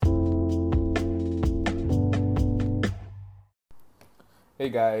Hey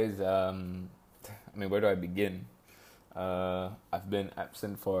guys, where do I begin? I've been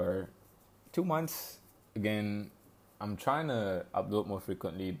absent for 2 months. Again, I'm trying to upload more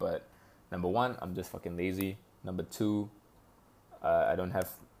frequently, but number one, I'm just fucking lazy. Number two, I don't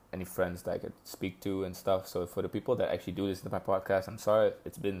have any friends that I could speak to and stuff. So for the people that actually do listen to my podcast, I'm sorry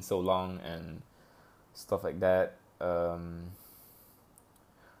it's been so long and stuff like that.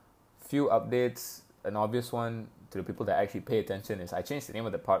 Few updates. An obvious one to the people that actually pay attention is I changed the name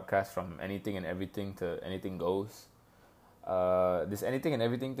of the podcast from Anything and Everything to Anything Goes. This Anything and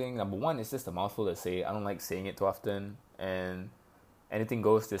Everything thing, number one, it's just a mouthful to say. I don't like saying it too often. And Anything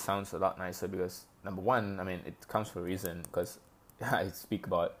Goes just sounds a lot nicer because, number one, it comes for a reason because I speak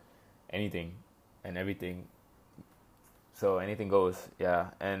about anything and everything. So anything goes,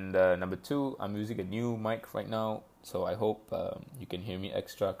 yeah. And number two, I'm using a new mic right now. So I hope you can hear me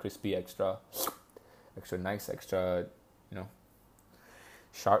extra crispy, extra nice, extra, you know,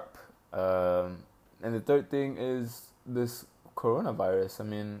 sharp. And the third thing is this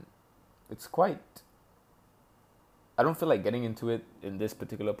coronavirus. It's quite. I don't feel like getting into it in this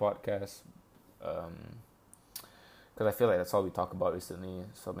particular podcast, because I feel like that's all we talk about recently.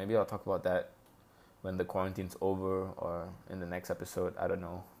 So maybe I'll talk about that when the quarantine's over or in the next episode. I don't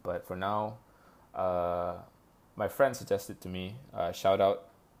know. But for now, my friend suggested to me. Shout out,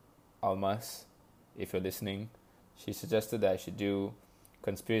 Almas, if you're listening. She suggested that I should do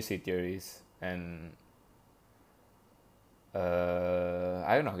conspiracy theories, and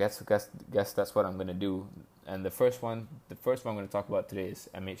I don't know. Guess that's what I'm gonna do. And the first one I'm gonna talk about today is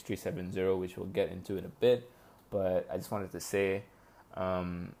MH370, which we'll get into in a bit. But I just wanted to say,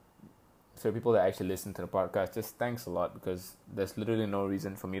 so people that actually listen to the podcast, just thanks a lot, because there's literally no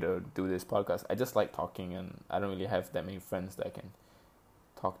reason for me to do this podcast. I just like talking, and I don't really have that many friends that I can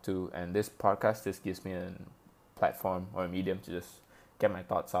talk to, and this podcast just gives me a platform or a medium to just get my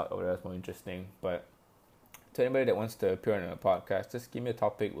thoughts out or whatever's more interesting. But to anybody that wants to appear on a podcast, just give me a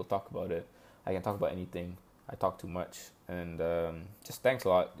topic, we'll talk about it. I can talk about anything. I talk too much. And just thanks a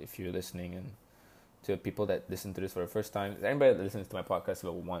lot if you're listening, and to people that listen to this for the first time. Anybody that listens to my podcast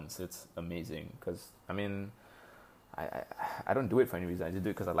about once, it's amazing, because I don't do it for any reason. I just do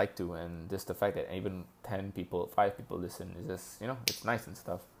it because I like to, and just the fact that even 5 people listen is just, it's nice and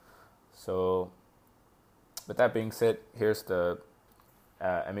stuff. So with that being said, here's the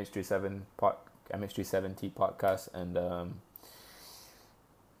MH370 podcast, and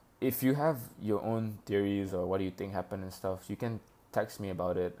if you have your own theories or what do you think happened and stuff, you can text me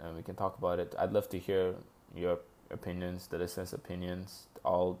about it and we can talk about it. I'd love to hear your opinions, the listeners' opinions,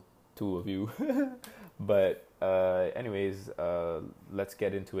 all 2 of you. But anyways, let's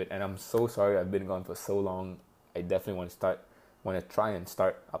get into it. And I'm so sorry I've been gone for so long. I definitely want to try and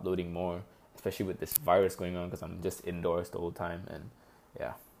start uploading more, especially with this virus going on, because I'm just indoors the whole time. And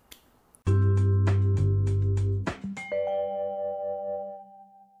yeah.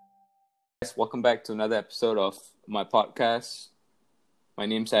 Guys, welcome back to another episode of my podcast. My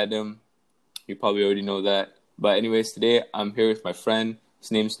name's Adam. You probably already know that. But anyways, today I'm here with my friend.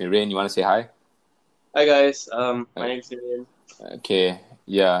 His name's Niren. You want to say hi? Hi guys, my name's Niren. Okay,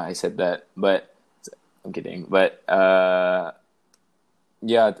 yeah, I said that, but I'm kidding. But I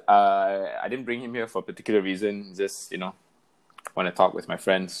didn't bring him here for a particular reason. Just want to talk with my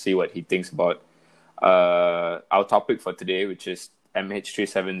friend, see what he thinks about our topic for today, which is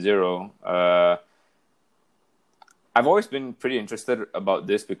MH370. I've always been pretty interested about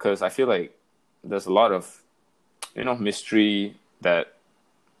this because I feel like there's a lot of mystery that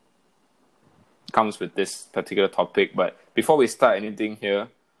comes with this particular topic. But before we start anything here,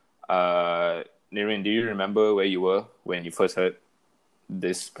 Niren, do you remember where you were when you first heard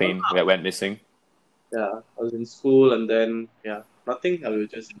this plane that went missing? Yeah, I was in school and then, nothing. I was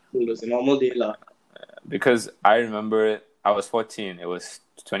just in school. It was a normal day lah. Because I remember it. I was 14. It was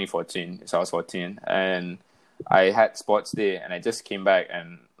 2014. So I was 14. And I had sports day and I just came back,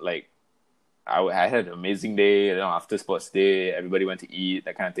 and I had an amazing day. After sports day, everybody went to eat,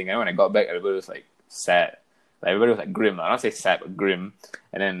 that kind of thing. And when I got back, everybody was like sad. Everybody was like grim. I don't say sad, but grim.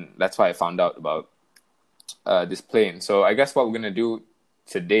 And then that's why I found out about this plane. So I guess what we're gonna do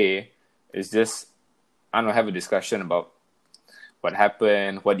today is just, have a discussion about what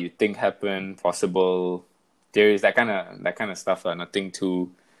happened, what do you think happened, possible theories, that kind of stuff. Nothing too,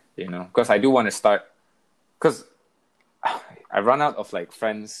 because I do want to start, because I run out of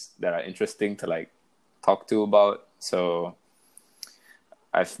friends that are interesting to talk to about. So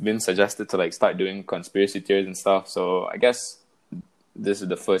I've been suggested to start doing conspiracy theories and stuff. So I guess this is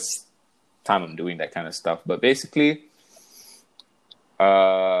the first time I'm doing that kind of stuff. But basically,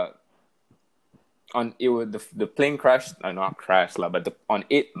 the plane crashed, not crashed lah, but on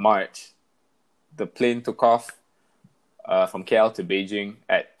 8th March, the plane took off from KL to Beijing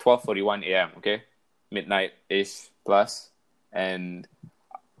at 12:41 a.m. Okay, midnight ish plus, and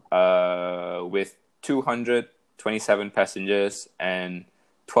with 227 passengers and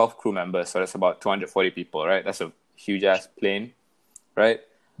 12 crew members. So that's about 240 people, right? That's a huge ass plane, right?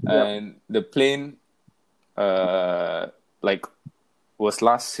 Yeah. And the plane, like, was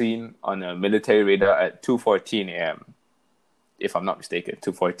last seen on a military radar at 2:14 a.m. If I'm not mistaken,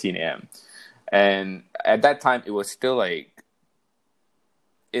 2:14 a.m. And at that time, it was still like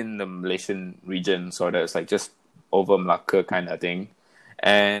in the Malaysian region, sort of. It's like just over Malacca kind of thing.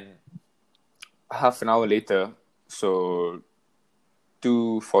 And half an hour later, so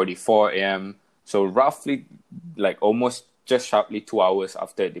 2:44 a.m., so roughly like almost just sharply 2 hours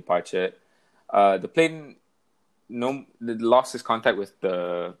after departure, the plane lost its contact with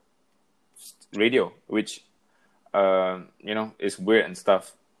the radio, which is weird and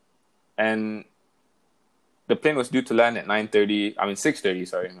stuff. And the plane was due to land at 6:30,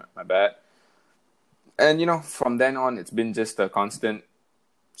 sorry, my bad. And from then on, it's been just a constant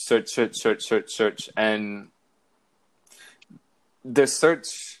search. And the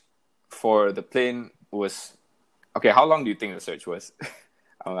search for the plane was... Okay, how long do you think the search was?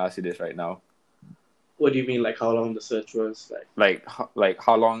 I'm gonna ask you this right now. What do you mean, like how long the search was? Like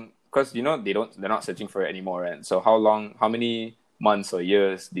how long? Because they're not searching for it anymore, and so how many months or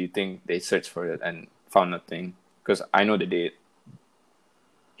years do you think they searched for it and found nothing? Because I know the date.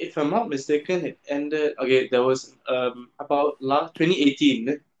 If I'm not mistaken, it ended. Okay, there was about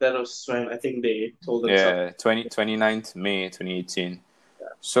 2018. That was when I think they told them something. 29th May 2018. Yeah.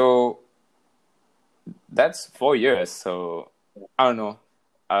 So that's 4 years. So I don't know.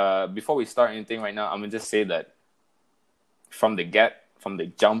 Before we start anything right now, I'm gonna just say that from the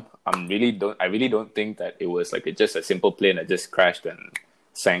jump, I really don't think that it was like just a simple plane that just crashed and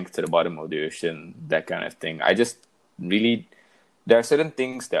sank to the bottom of the ocean, that kind of thing. There are certain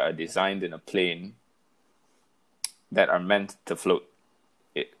things that are designed in a plane that are meant to float.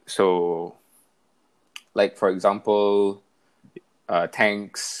 So, like for example,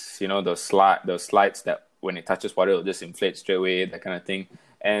 tanks, those slides that when it touches water, it'll just inflate straight away, that kind of thing.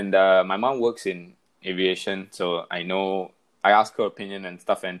 And my mom works in aviation, so I know. I asked her opinion and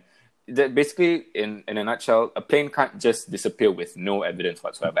stuff, and basically, in a nutshell, a plane can't just disappear with no evidence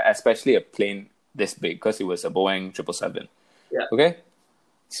whatsoever, especially a plane this big, because it was a Boeing 777. Yeah. Okay,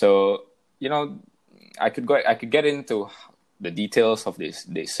 so I could get into the details of this.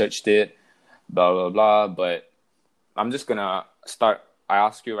 They searched it, blah blah blah. But I'm just gonna start. I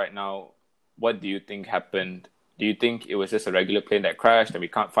ask you right now, what do you think happened? Do you think it was just a regular plane that crashed and we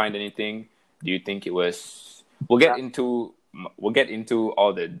can't find anything? Do you think it was? We'll get into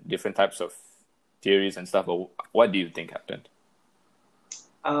all the different types of theories and stuff. But what do you think happened?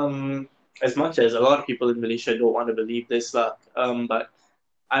 As much as a lot of people in Malaysia don't want to believe this, but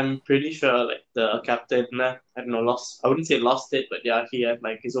I'm pretty sure like the captain, I don't know, I wouldn't say lost it, but yeah, he had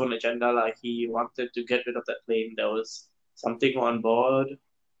like his own agenda. Like he wanted to get rid of that plane. There was something on board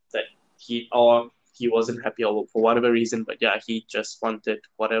that he wasn't happy or for whatever reason, but yeah, he just wanted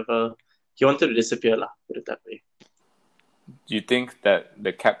he wanted to disappear, put it that way. Do you think that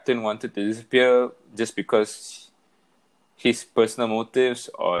the captain wanted to disappear just because his personal motives,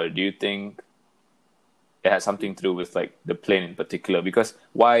 or do you think it has something to do with like the plane in particular? Because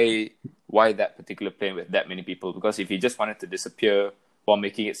why that particular plane with that many people? Because if he just wanted to disappear while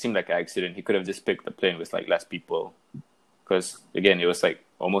making it seem like an accident, he could have just picked the plane with like less people. Because again, it was like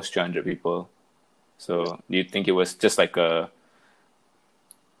almost 300 people. So do you think it was just like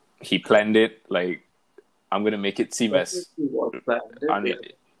he planned it, like, I'm gonna make it seem as it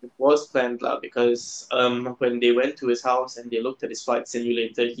was planned because when they went to his house and they looked at his flight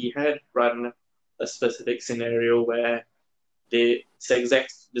simulator, he had run a specific scenario where this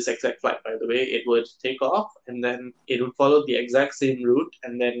exact flight, by the way, it would take off and then it would follow the exact same route,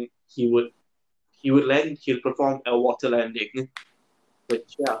 and then he would land. He'll perform a water landing,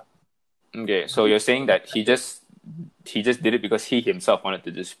 which yeah. Okay, so you're saying that he just did it because he himself wanted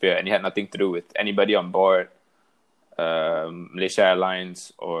to disappear, and it had nothing to do with anybody on board, Malaysia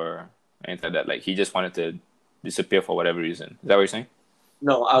Airlines or anything like that. Like he just wanted to disappear for whatever reason. Is that what you're saying?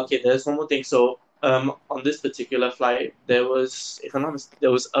 No, okay. There's one more thing. So, on this particular flight, there was, if I'm not mistaken,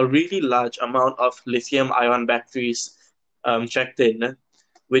 there was a really large amount of lithium-ion batteries, checked in,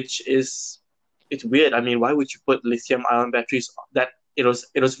 which it's weird. I mean, why would you put lithium-ion batteries? That it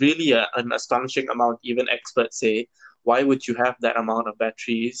was really an astonishing amount. Even experts say, why would you have that amount of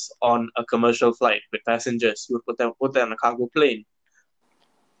batteries on a commercial flight with passengers? You would put them on a cargo plane.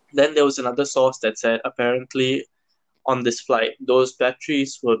 Then there was another source that said apparently on this flight, those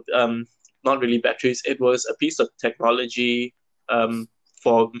batteries were not really batteries. It was a piece of technology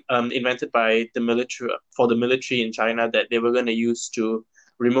for invented by the military for the military in China that they were going to use to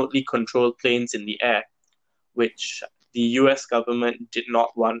remotely control planes in the air, which the U.S. government did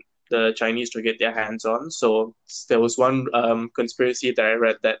not want the Chinese to get their hands on. So there was one conspiracy that I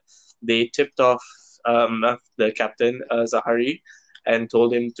read that they tipped off the captain Zahari and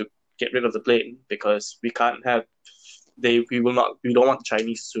told him to get rid of the plane because we can't have we don't want the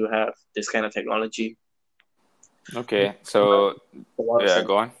Chinese to have this kind of technology. Okay, so yeah,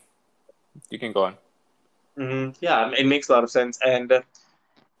 go on. You can go on. Yeah, it makes a lot of sense. And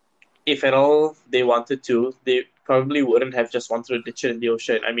if at all they wanted to, they probably wouldn't have just wanted to ditch it in the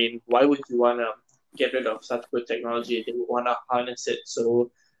ocean. I mean, why would you want to get rid of such good technology? They would want to harness it.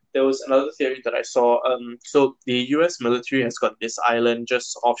 So there was another theory that I saw. So the U.S. military has got this island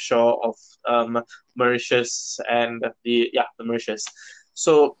just offshore of Mauritius and the Mauritius.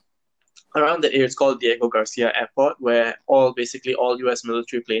 So around the area, it's called Diego Garcia Airport, where basically all U.S.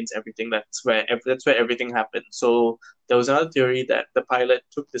 military planes, everything that's where everything happened. So there was another theory that the pilot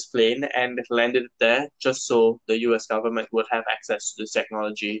took this plane and landed it there just so the U.S. government would have access to this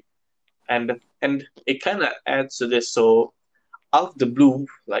technology, and it kind of adds to this. So out of the blue,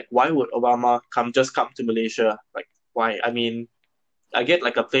 like why would Obama come to Malaysia? Like why? I mean, I get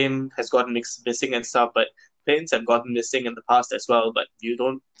like a plane has gotten missing and stuff, but planes have gotten missing in the past as well. But you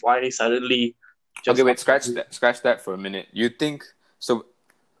don't. Why suddenly? Okay, wait, scratch that for a minute. You think so?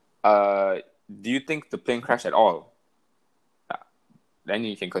 Do you think the plane crashed at all? Then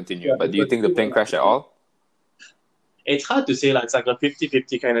you can continue. Yeah, but do you think the plane crashed at all? It's hard to say. Like it's like a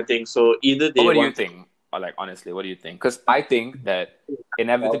 50-50 kind of thing. So either they. What do you think? Or like honestly, what do you think? Because I think that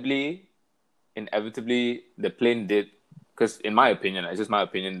inevitably, the plane did. Because in my opinion, it's just my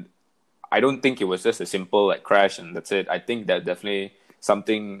opinion. I don't think it was just a simple like crash and that's it. I think that definitely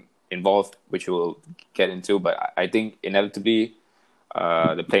something involved, which we'll get into. But I think inevitably,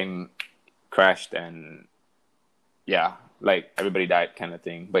 the plane crashed and yeah, like everybody died, kind of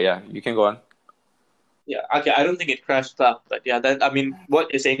thing. But yeah, you can go on. Yeah, okay. I don't think it crashed up, but yeah, that I mean,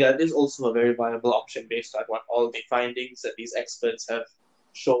 what you're saying that is also a very viable option based on what all the findings that these experts have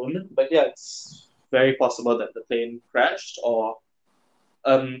shown. But yeah, it's very possible that the plane crashed, or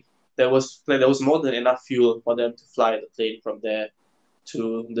there was more than enough fuel for them to fly the plane from there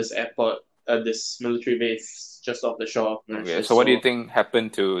to this airport, this military base just off the shore of Mauritius. Okay, so what do you think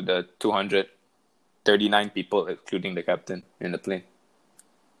happened to the 239 people, including the captain, in the plane?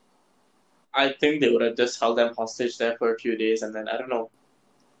 I think they would have just held them hostage there for a few days, and then I don't know.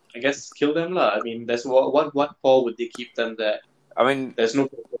 I guess kill them lah. I mean, there's what for would they keep them there? I mean, There's no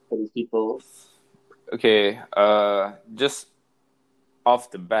purpose for these people. okay, just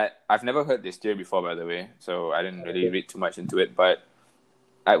off the bat, I've never heard this theory before, by the way, so I didn't really read too much into it. But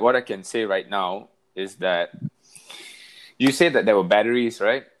what I can say right now is that you say that there were batteries,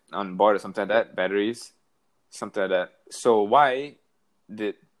 right, on board or something like that. Batteries, something like that. So why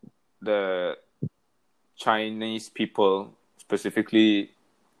did the Chinese people specifically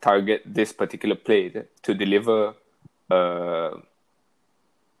target this particular plane to deliver an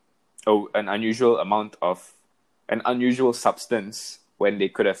unusual substance when they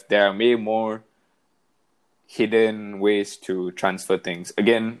could have? There are way more hidden ways to transfer things.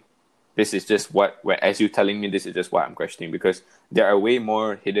 Again, this is just as you telling me, this is just what I'm questioning, because there are way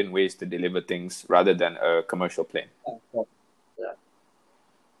more hidden ways to deliver things rather than a commercial plane. Yeah.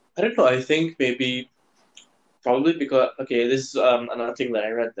 I don't know. I think probably because this is another thing that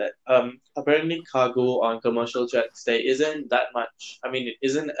I read that apparently cargo on commercial jets there isn't that much. I mean, it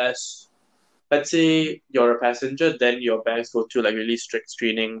isn't as, let's say you're a passenger, then your bags go through like really strict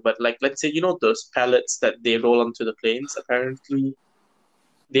screening. But like, let's say those pallets that they roll onto the planes, apparently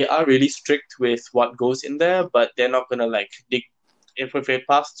they are really strict with what goes in there, but they're not gonna like dig. If it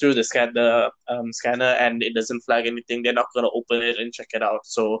passes through the scanner and it doesn't flag anything, they're not gonna open it and check it out.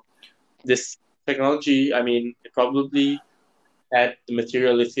 So this technology, I mean, it probably had the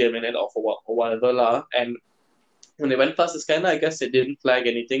material lithium in it or whatever lah. And when they went past the scanner, I guess it didn't flag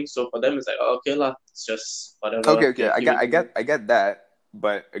anything. So for them, it's like, oh, okay lah, it's just whatever. Okay, I get that.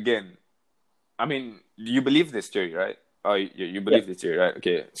 But again, I mean, you believe this theory, right? Oh, you believe this theory, right?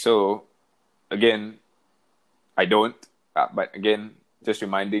 Okay, so again, I don't. But again, just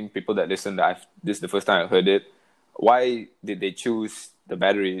reminding people that listen that this is the first time I heard it. Why did they choose the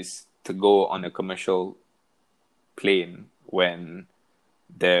batteries to go on a commercial plane when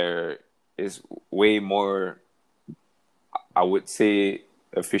there is way more, I would say,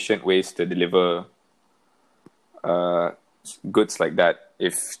 efficient ways to deliver goods like that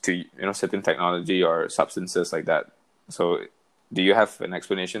if to certain technology or substances like that. So, do you have an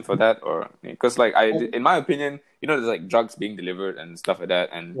explanation for that, or because in my opinion, there's like drugs being delivered and stuff like that,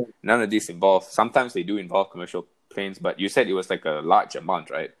 and none of these involve. Sometimes they do involve commercial planes, but you said it was like a large amount,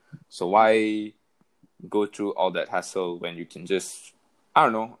 right? So why go through all that hassle when you can just, I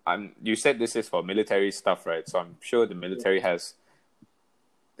don't know. You said this is for military stuff, right? So I'm sure the military has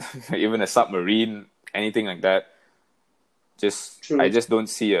even a submarine, anything like that. I just don't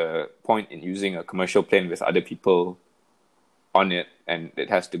see a point in using a commercial plane with other people on it, and it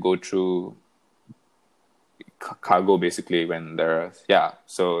has to go through cargo basically when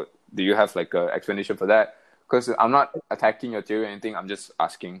So do you have like a explanation for that? Because I'm not attacking your theory or anything. I'm just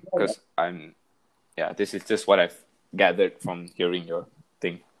asking because this is just what I've gathered from hearing your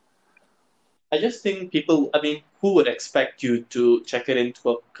thing. I just think people, I mean, who would expect you to check it into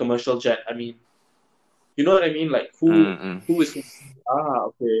a commercial jet? I mean, you know what I mean? Like, who is,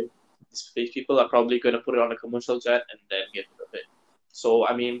 okay, these people are probably going to put it on a commercial jet and then get rid of it. So,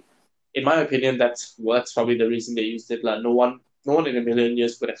 I mean, in my opinion, that's probably the reason they used it. Like, no one in a million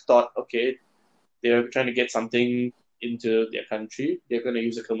years would have thought, okay, they're trying to get something into their country, they're going to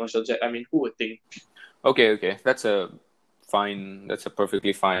use a commercial jet. I mean, who would think? Okay. That's a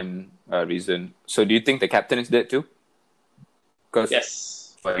perfectly fine reason. So do you think the captain is dead too?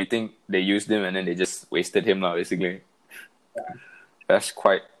 Yes. But you think they used him and then they just wasted him now, basically? Yeah. That's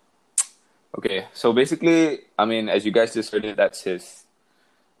quite... Okay, so basically, I mean, as you guys just heard it, that's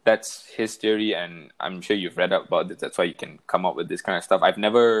his theory, and I'm sure you've read up about it. That's why you can come up with this kind of stuff. I've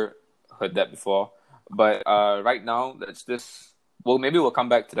never heard that before. But right now, let's just... Well, maybe we'll come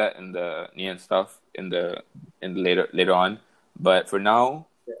back to that in the Neon stuff in the later on. But for now,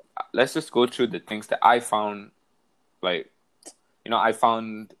 let's just go through the things that I found, like, I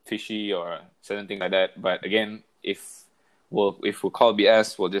found fishy or certain things like that. But again, if we call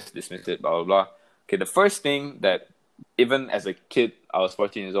BS, we'll just dismiss it, blah, blah, blah. Okay, the first thing that, even as a kid, I was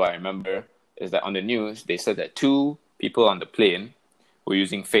 14 years old, I remember, is that on the news, they said that 2 people on the plane were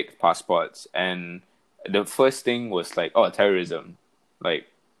using fake passports. And the first thing was like, oh, terrorism. Like,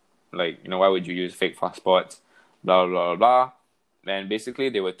 why would you use fake passports? Blah, blah, blah, blah. And basically,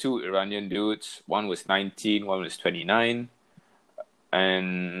 there were 2 Iranian dudes. One was 19, one was 29.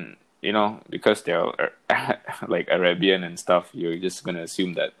 And, because they're like Arabian and stuff, you're just going to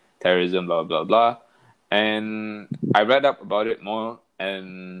assume that terrorism, blah, blah, blah. And I read up about it more,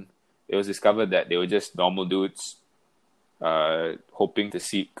 and it was discovered that they were just normal dudes hoping to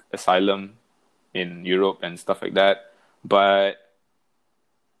seek asylum in Europe and stuff like that. But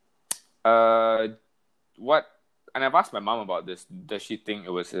and I've asked my mom about this. Does she think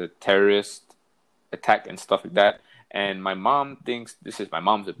it was a terrorist attack and stuff like that? And my mom thinks, this is my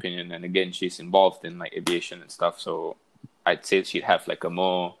mom's opinion, and again, she's involved in like aviation and stuff, so I'd say she'd have like a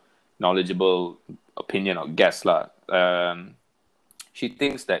more knowledgeable opinion or guess lah. She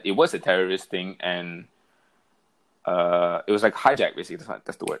thinks that it was a terrorist thing, and it was like hijack, basically.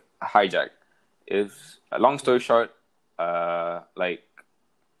 That's the word, hijack. Is a long story short,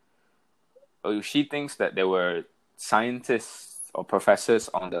 she thinks that there were scientists or professors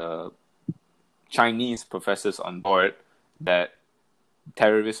Chinese professors on board, that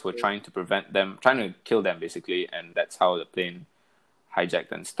terrorists were trying to kill them, basically, and that's how the plane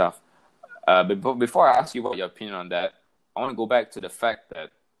hijacked and stuff. But before I ask you what your opinion on that, I want to go back to the fact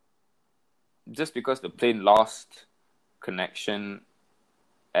that just because the plane lost connection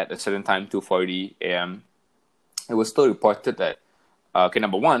at a certain time, 2:40 a.m., it was still reported that,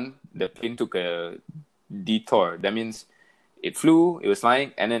 number one, the plane took a detour. That means it flew, it was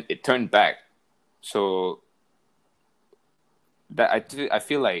flying, and then it turned back. So that I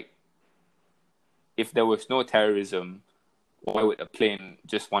feel like if there was no terrorism, why would a plane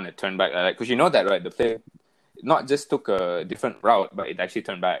just want to turn back? Because you know that, right? The plane not just took a different route, but it actually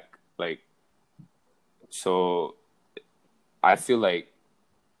turned back. So I feel like,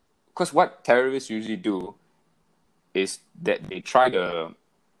 because what terrorists usually do is that they try to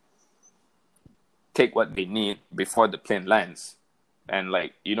take what they need before the plane lands. And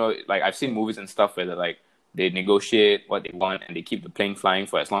I've seen movies and stuff where they negotiate what they want and they keep the plane flying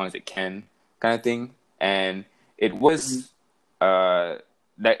for as long as they can, kind of thing. And it was, there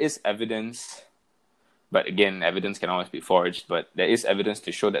is evidence, but again, evidence can always be forged, but there is evidence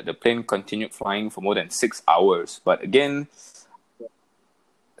to show that the plane continued flying for more than 6 hours. But again,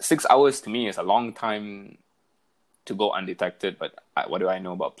 6 hours to me is a long time to go undetected, but what do I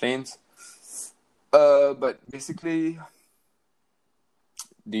know about planes? But basically,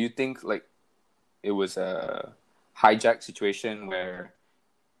 do you think it was a hijack situation where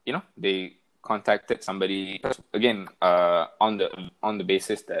they contacted somebody, again, on the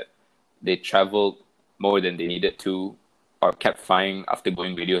basis that they traveled more than they needed to, or kept flying after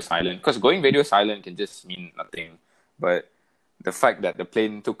going radio silent. Because going radio silent can just mean nothing, but the fact that the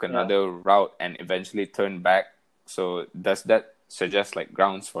plane took another route and eventually turned back, so does that suggest like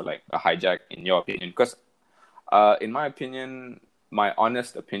grounds for like a hijack in your opinion? Because in my opinion, my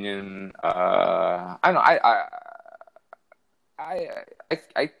honest opinion, I don't know,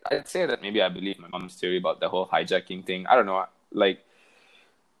 I'd say that maybe I believe my mom's theory about the whole hijacking thing. I don't know, like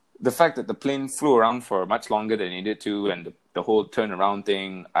the fact that the plane flew around for much longer than it needed to, and the whole turnaround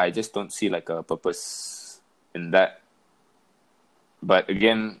thing, I just don't see like a purpose in that. But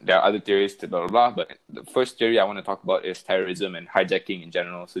again, there are other theories to blah, blah, blah. But the first theory I want to talk about is terrorism and hijacking in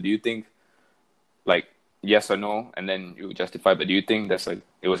general. So do you think, like, yes or no, and then you justify, but do you think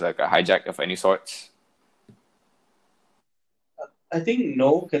it was like a hijack of any sorts? I think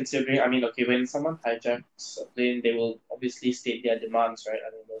no, considering, I mean, okay, when someone hijacks a plane, they will obviously state their demands, right?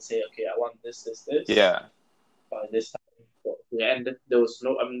 I mean, they'll say, okay, I want this, Yeah. by this time. Yeah, and there was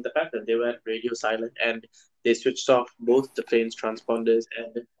no, I mean, the fact that they went radio silent and they switched off both the plane's transponders,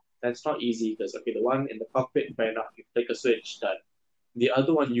 and that's not easy because, okay, the one in the cockpit, fair enough, you flick a switch, done. The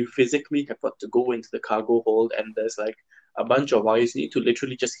other one, you physically have got to go into the cargo hold, and there's like a bunch of wires you need to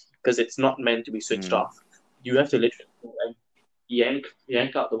literally just, because it's not meant to be switched off. You have to literally go and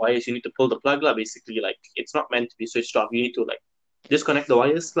yank out the wires. You need to pull the plug, basically. Like, it's not meant to be switched off. You need to, like, disconnect the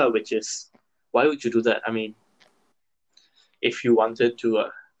wires, which is, why would you do that? I mean, if you wanted to,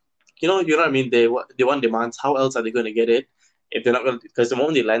 you know what I mean? They want demands. How else are they going to get it if they're not going to? Because the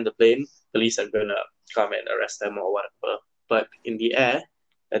moment they land the plane, police are going to come and arrest them or whatever. But in the air,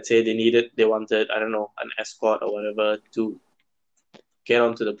 let's say they wanted, I don't know, an escort or whatever to get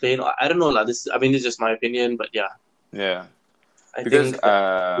onto the plane. I don't know, this is just my opinion, but yeah. Yeah. I Because think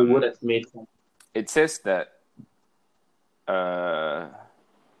it would have made sense. It says that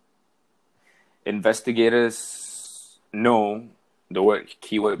investigators know, the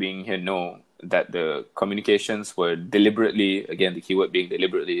keyword being here, know that the communications were deliberately, again, the keyword being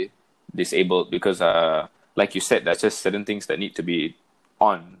deliberately disabled because, like you said, there's just certain things that need to be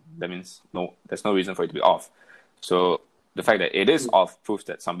on. That means there's no reason for it to be off. So the fact that it is off proves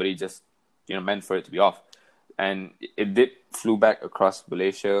that somebody just, meant for it to be off. And it flew back across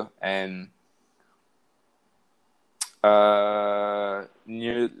Malaysia, and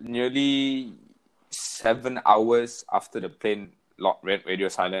nearly 7 hours after the plane went radio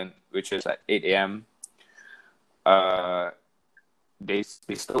silent, which is at 8 a.m., they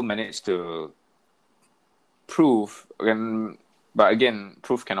still managed to prove, but again,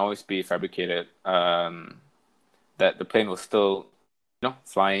 proof can always be fabricated, that the plane was still,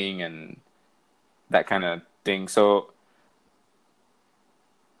 flying and that kind of thing. So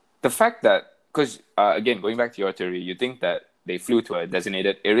the fact that, because again, going back to your theory, you think that they flew to a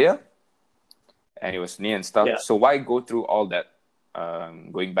designated area and it was near and stuff. Yeah. So why go through all that,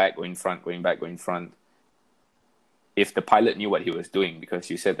 going back, going front, if the pilot knew what he was doing?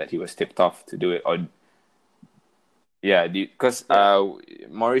 Because you said that he was tipped off to do it. Or yeah, because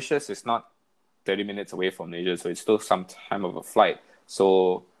Mauritius is not 30 minutes away from Malaysia, so it's still some time of a flight.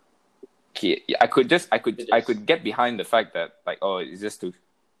 So I could get behind the fact that, like, oh, it's just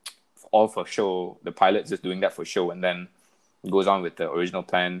all for show. The pilot's just doing that for show, and then goes on with the original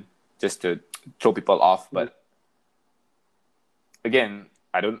plan just to throw people off. But again,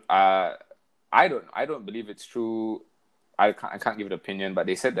 I don't believe it's true. I can't give an opinion, but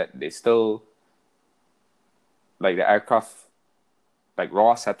they said that they still, like, the aircraft, like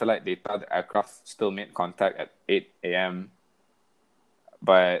raw satellite data, the aircraft still made contact at 8 a.m.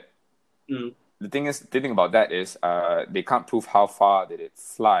 But the thing about that is they can't prove how far did it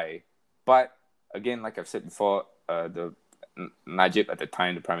fly. But again, like I've said before, the Najib at the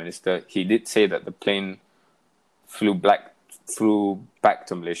time, the Prime Minister, he did say that the plane flew back to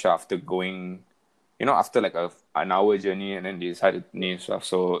Malaysia after going, after like an hour journey, and then they decided to name stuff.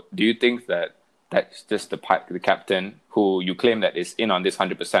 So do you think that that's just the captain who you claim that is in on this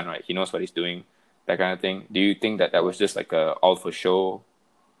 100%, right? He knows what he's doing, that kind of thing. Do you think that was just like a all for show?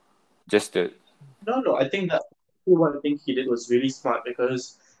 Just to... No, I think that what I think he did was really smart,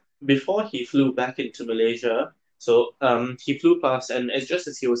 because before he flew back into Malaysia, so he flew past, and it's just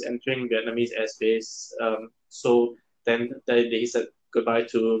as he was entering Vietnamese airspace, so then he said goodbye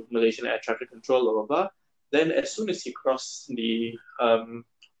to Malaysian air traffic control, blah, blah, blah. Then as soon as he crossed the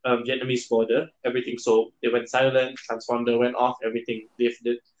Vietnamese border, everything, so they went silent, transponder went off, everything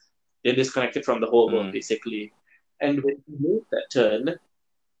lifted. They disconnected from the whole world, basically. And when he made that turn,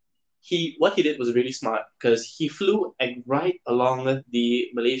 what he did was really smart because he flew right along the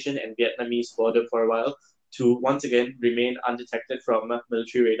Malaysian and Vietnamese border for a while to once again remain undetected from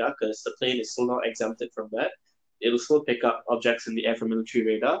military radar because the plane is still not exempted from that. It will still pick up objects in the air from military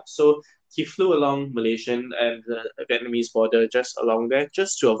radar. So he flew along Malaysian and Vietnamese border just along there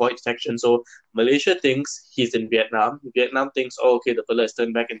just to avoid detection. So Malaysia thinks he's in Vietnam. Vietnam thinks, oh, okay, the fella is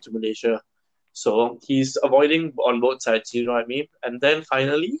turned back into Malaysia. So he's avoiding on both sides, you know what I mean? And then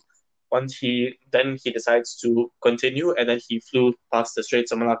finally, he decides to continue, and then he flew past the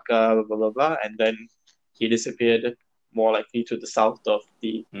Straits of Malacca, blah blah blah, and then he disappeared more likely to the south of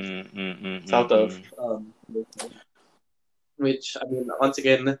the south of which I mean once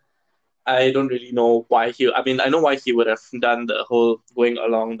again I don't really know why he. I mean, I know why he would have done the whole going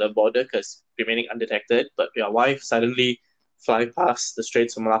along the border because remaining undetected. But yeah, why suddenly fly past the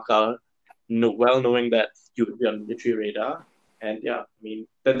Straits of Malacca, well knowing that you would be on military radar? And yeah, I mean,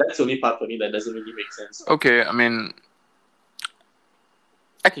 that's the only part for me that doesn't really make sense. Okay, I mean,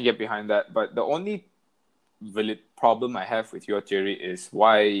 I can get behind that, but the only valid problem I have with your theory is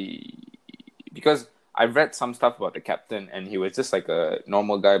why, because I've read some stuff about the captain and he was just like a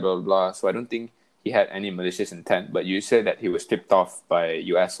normal guy, blah blah blah. So I don't think he had any malicious intent. But you said that he was tipped off by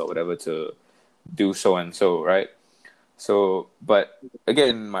US or whatever to do so and so, right? So, but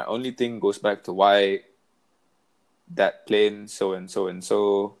again, my only thing goes back to why that plane, so and so and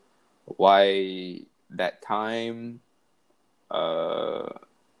so, why that time, blah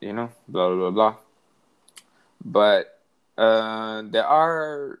blah blah. But there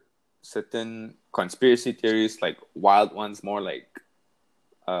are certain conspiracy theories, like wild ones, more like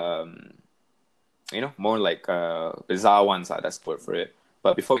more like bizarre ones. That's the word for it.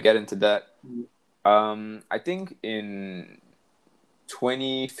 But before we get into that, I think in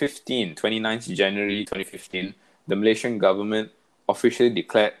 29th January 2015, the Malaysian government officially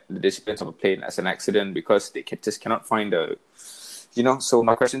declared the disappearance of a plane as an accident because they just cannot find a. So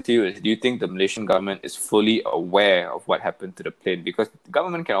my question to you is, do you think the Malaysian government is fully aware of what happened to the plane? Because the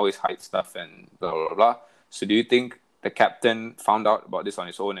government can always hide stuff and blah, blah, blah. So do you think the captain found out about this on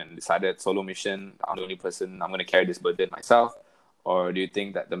his own and decided, solo mission, I'm the only person, I'm going to carry this burden myself? Or do you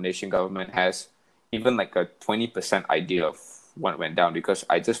think that the Malaysian government has even like a 20% idea of what went down? Because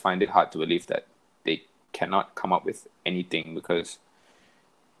I just find it hard to believe that they cannot come up with anything because,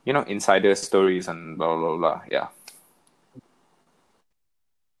 insider stories and blah, blah, blah. Yeah.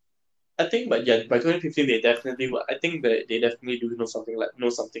 I think, but yeah, by 2015 they definitely. I think that they definitely do know something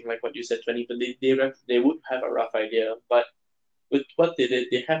like what you said, 20. But they would have a rough idea. But with what they did,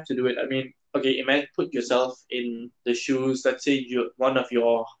 they have to do it. I mean, okay, imagine put yourself in the shoes. Let's say one of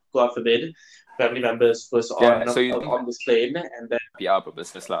your, God forbid, family members was Yeah, so you on this plane, and then PR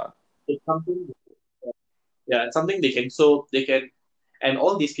purposes lah. it's something. Yeah, it's something they can, and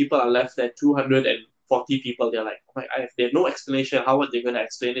all these people are left at 240 people. They're like, oh my, they have no explanation. How are they going to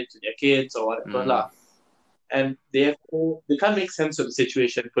explain it to their kids or whatever lah? And they can't make sense of the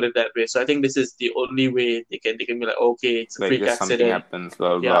situation, put it that way. So I think this is the only way they can be like, okay, it's a freak accident. Something happens,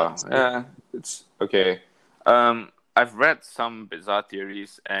 blah blah. Yeah, it's okay. I've read some bizarre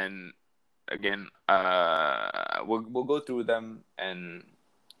theories, and again, we'll go through them and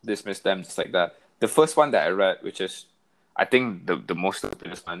dismiss them just like that. The first one that I read, which is, I think the most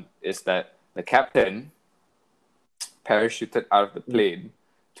stupidest one, is that the captain parachuted out of the plane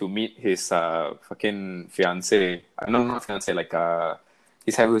to meet his fucking fiance. No, not fiance. Like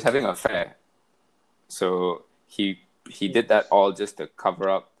he was having an affair. So he did that all just to cover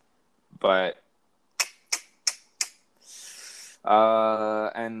up, but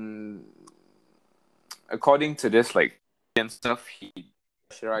and according to this like and stuff, he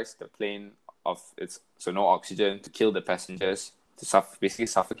pressurized the plane of its so no oxygen to kill the passengers to basically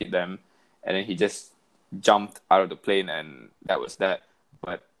suffocate them, and then he just jumped out of the plane and that was that.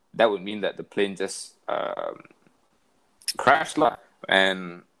 But that would mean that the plane just crashed lah.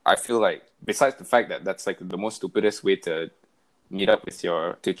 And I feel like besides the fact that that's like the most stupidest way to meet up with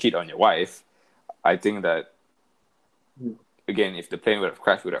to cheat on your wife, I think that again, if the plane would have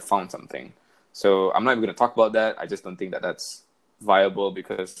crashed, we would have found something. So I'm not even going to talk about that. I just don't think that that's viable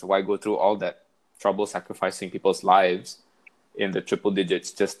because why go through all that trouble sacrificing people's lives in the triple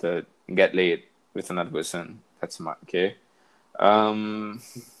digits just to get laid with another person? That's smart, okay?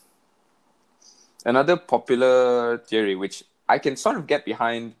 Another popular theory, which I can sort of get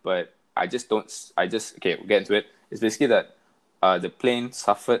behind, but we'll get into it. It's basically that the plane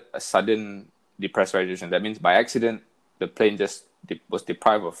suffered a sudden depressurization. That means by accident, the plane just was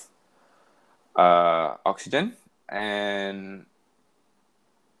deprived of oxygen, and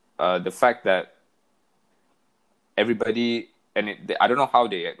the fact that everybody I don't know how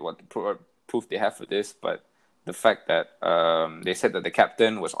what proof they have for this, but the fact that they said that the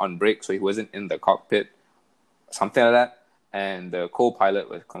captain was on break, so he wasn't in the cockpit, something like that, and the co-pilot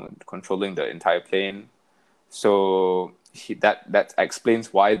was controlling the entire plane. So that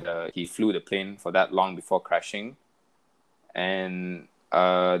explains why he flew the plane for that long before crashing. And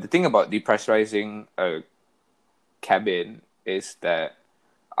the thing about depressurizing a cabin is that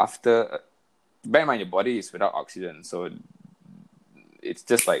after, bear in mind your body is without oxygen, so it's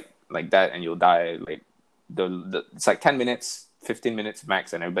just like that, and you'll die. Like it's like 10 minutes, 15 minutes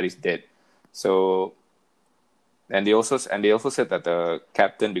max, and everybody's dead. So, and they also said that the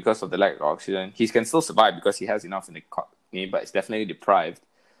captain, because of the lack of oxygen, he can still survive because he has enough in the cockpit, but it's definitely deprived.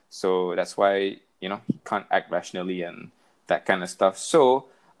 So that's why he can't act rationally and that kind of stuff. So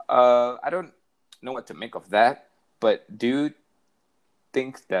I don't know what to make of that. But do you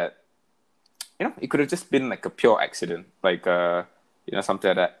think that it could have just been like a pure accident, like something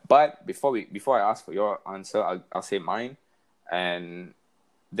like that? But before I ask for your answer, I'll say mine. And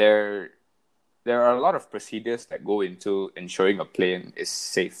there are a lot of procedures that go into ensuring a plane is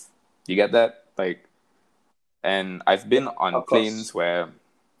safe. You get that? Like, and I've been on Of planes course. where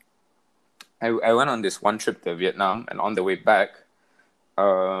I went on this one trip to Vietnam, and on the way back,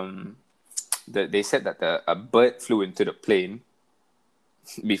 they said that a bird flew into the plane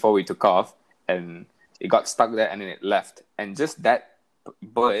before we took off, and it got stuck there, and then it left. And just that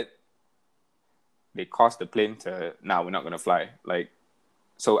bird, they caused the plane to, we're not going to fly. Like,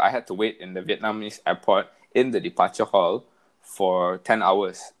 so I had to wait in the Vietnamese airport in the departure hall for 10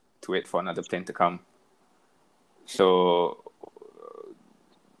 hours to wait for another plane to come. So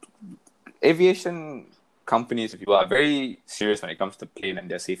aviation companies, people are very serious when it comes to plane and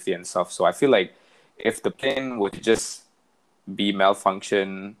their safety and stuff. So I feel like if the plane would just be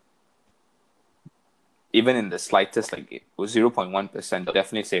malfunction, even in the slightest, like it was 0.1%,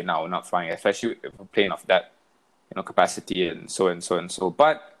 definitely say no, we're not flying, especially if a plane of that capacity and so and so and so.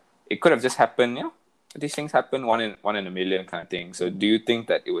 But it could have just happened, these things happen one in a million kind of thing. So do you think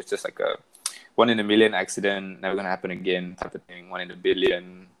that it was just like a 1 in a million accident, never gonna happen again type of thing, 1 in a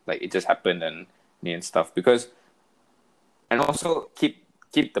billion, like it just happened and stuff? Because, and also keep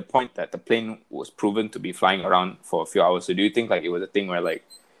the point that the plane was proven to be flying around for a few hours. So do you think like it was a thing where like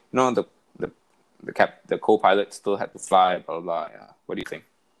the co-pilot still had to fly, blah blah blah? Yeah. What do you think?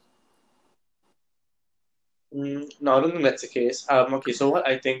 No, I don't think that's the case. Okay, so what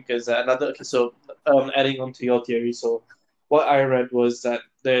I think is another. Okay, so adding on to your theory, so what I read was that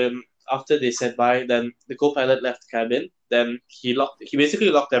then after they said bye, then the co-pilot left the cabin. Then he basically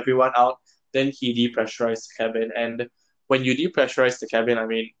locked everyone out. Then he depressurized the cabin, and when you depressurize the cabin, I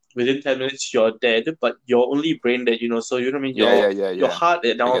mean, within 10 minutes you're dead, but you're only brain dead. So you know what I mean. Your Yeah. heart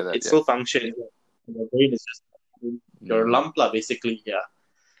I now get that. it's Yeah. still functioning. Your brain is just your Mm. lump lah, basically. Yeah.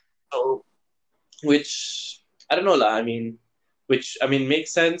 So which I don't know lah. Which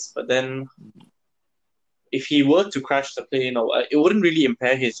makes sense, but then if he were to crash the plane, or it wouldn't really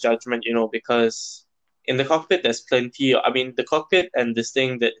impair his judgment, because in the cockpit there's plenty. I mean, the cockpit and this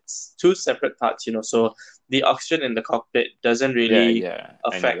thing, that's two separate parts, so the oxygen in the cockpit doesn't Yeah, really yeah. I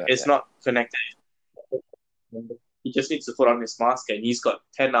know affect. that. It's Yeah. not connected. He just needs to put on his mask, and he's got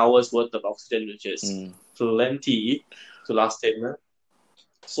 10 hours worth of oxygen, which is Mm. plenty to last him.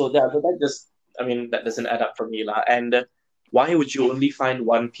 So that doesn't add up for me, lah. And why would you only find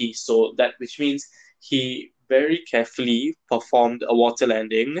one piece? So which means he very carefully performed a water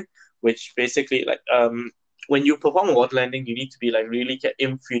landing, which basically when you perform a water landing, you need to be like really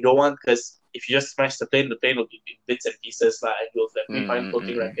if you don't want, because if you just smash the plane will be in bits and pieces, lah, and you'll definitely find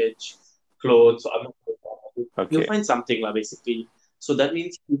floating Mm. wreckage, clothes. So I'm not. You'll Okay. find something, lah, basically. So that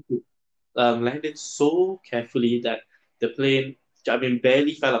means you landed so carefully that the plane, I mean,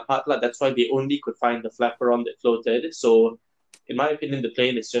 barely fell apart. That's why they only could find the flaperon that floated. So, in my opinion, the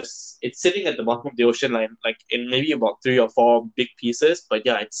plane is it's sitting at the bottom of the ocean line, like in maybe about 3 or 4 big pieces. But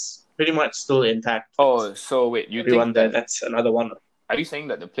yeah, it's pretty much still intact. Oh, so wait, you Everyone think there, that, that's another one. are you saying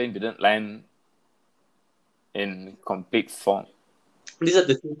that the plane didn't land in complete form? These are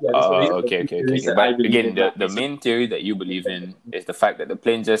the things, yeah, these are the Okay. theories that I But believe again, in, the basically. main theory that you believe in is the fact that the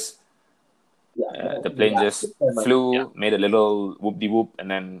plane just Yeah, yeah. flew, made a little whoop de whoop,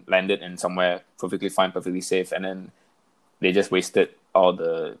 and then landed in somewhere perfectly fine, perfectly safe, and then they just wasted all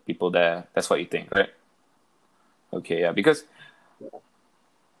the people there. That's what you think, right? Okay, yeah, because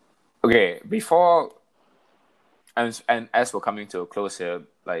before, and as we're coming to a close here,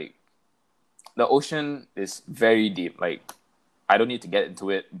 like the ocean is very deep. Like I don't need to get into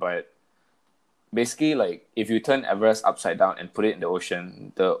it, but basically, like if you turn Everest upside down and put it in the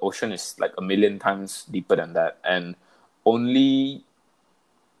ocean is like 1 million times deeper than that. And only,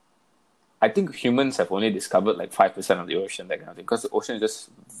 I think humans have only discovered like 5% of the ocean, that kind of thing, because the ocean is just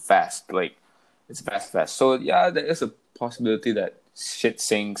vast, like it's vast. So yeah, there is a possibility that shit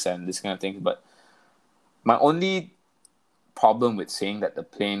sinks and this kind of thing. But my only problem with saying that the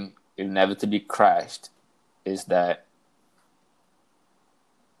plane inevitably crashed is that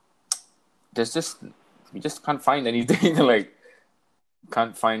there's just we just can't find anything like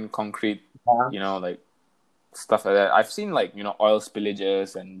can't find concrete, like stuff like that. I've seen like oil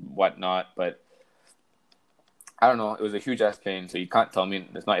spillages and whatnot, but I don't know. It was a huge ass plane, so you can't tell me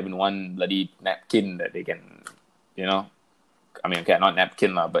there's not even one bloody napkin that they can, I mean, okay, not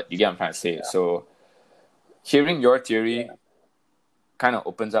napkin lah, but you get what I'm trying to say. Yeah. So hearing your theory kind of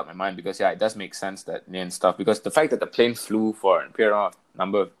opens up my mind, because it does make sense that and stuff, because the fact that the plane flew for a period of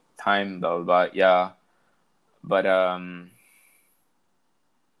number of time, blah blah blah, yeah. But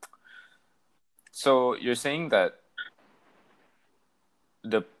so you're saying that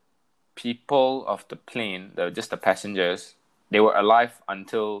the people of the plane, just the passengers, they were alive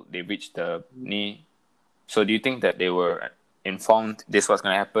until they reached the knee. So do you think that they were informed this was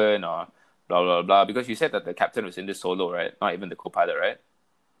going to happen, or blah blah blah? Because you said that the captain was in this solo, right? Not even the co-pilot, right?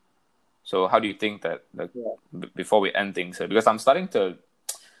 So how do you think that before we end things, because I'm starting to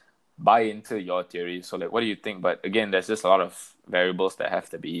buy into your theory. So like, what do you think? But again, there's just a lot of variables that have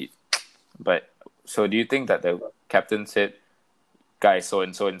to be. But so do you think that the captain said, "Guys, so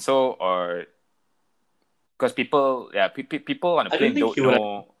and so and so," or because people on the plane don't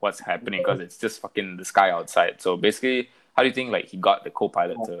know what's happening because it's just fucking the sky outside. So basically, how do you think like he got the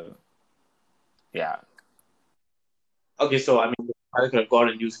co-pilot to? Yeah. Okay, so I mean, the pilot could have gone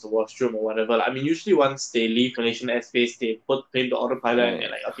and used the washroom or whatever. I mean, usually once they leave Malaysian airspace, they put the plane to autopilot and they're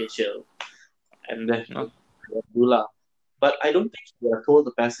like, okay, chill, and then do lah. But I don't think they are told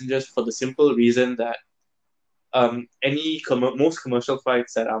the passengers for the simple reason that most commercial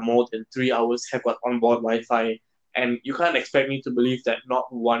flights that are more than 3 hours have got onboard Wi-Fi, and you can't expect me to believe that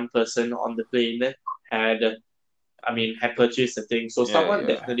not one person on the plane had purchased the thing. So someone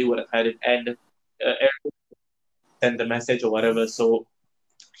definitely would have had it, and sent the message or whatever. So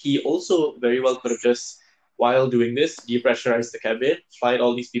he also very well could have just, while doing this, depressurized the cabin, flight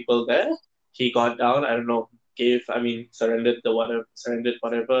all these people there. He got down, I don't know, surrendered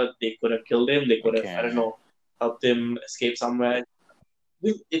whatever. They could have killed him. They could have, I don't know, helped him escape somewhere.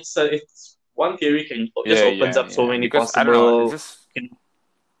 It's one theory just opens up so many because, possible. I don't know, it's just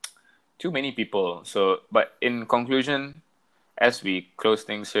too many people. So, but in conclusion, as we close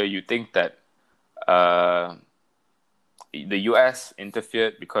things here, you think that the US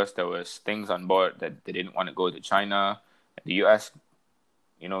interfered because there was things on board that they didn't want to go to China. The US,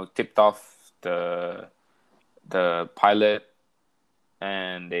 tipped off the pilot,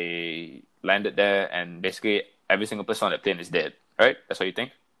 and they landed there, and basically every single person on the plane is dead. Right? That's what you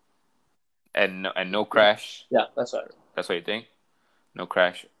think? And no crash. Yeah, that's right. That's what you think? No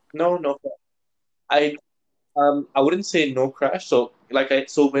crash. No. I wouldn't say no crash. So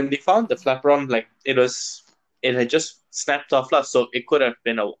when they found the flaperon, like it had just snapped off lah. So it could have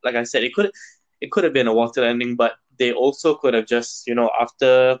been like I said, it could have been a water landing, but they also could have just,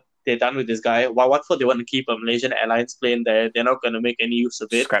 after they're done with this guy, what for they want to keep a Malaysian Airlines plane there? They're not going to make any use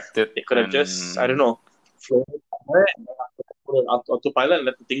of it. Scrapped it. They could have just, I don't know, flown it somewhere and put it autopilot and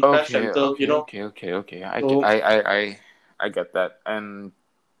let the thing crash until, Okay. I get that. And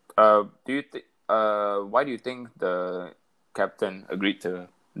why do you think the captain agreed to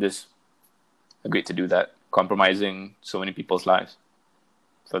do that, compromising so many people's lives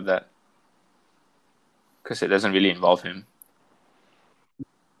for that? Because it doesn't really involve him.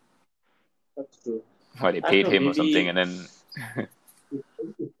 That's true. Why they paid him or something, and then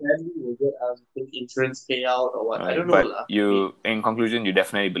his family will get insurance payout or what? I don't know. But in conclusion, you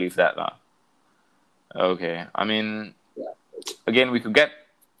definitely believe that, lah. Okay, I mean, again, we could get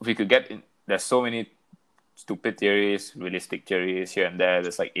there's so many stupid theories, realistic theories here and there.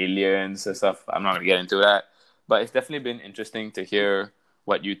 There's like aliens and stuff. I'm not gonna get into that, but it's definitely been interesting to hear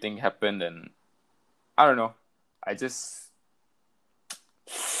what you think happened. And I don't know, I just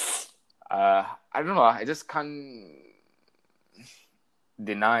I don't know. I just can't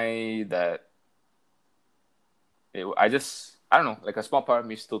deny that. I don't know. Like a small part of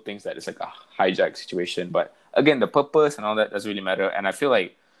me still thinks that it's like a hijack situation. But again, the purpose and all that doesn't really matter. And I feel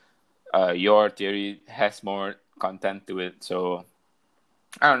like your theory has more content to it. So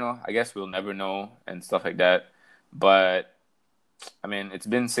I don't know. I guess we'll never know and stuff like that. But I mean, it's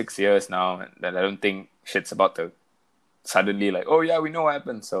been 6 years now that I don't think shit's about to suddenly like, oh yeah, we know what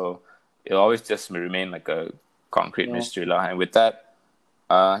happened. So it'll always just remain like a concrete mystery lah. And with that,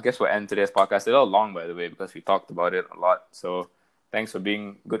 I guess we'll end today's podcast. It's a little long, by the way, because we talked about it a lot. So thanks for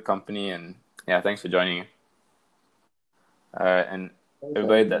being good company, and yeah, thanks for joining. And Thanks for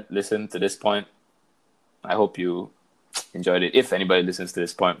everybody having me. that listened to this point, I hope you enjoyed it. If anybody listens to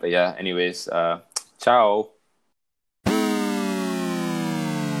this point, but yeah, anyways, ciao.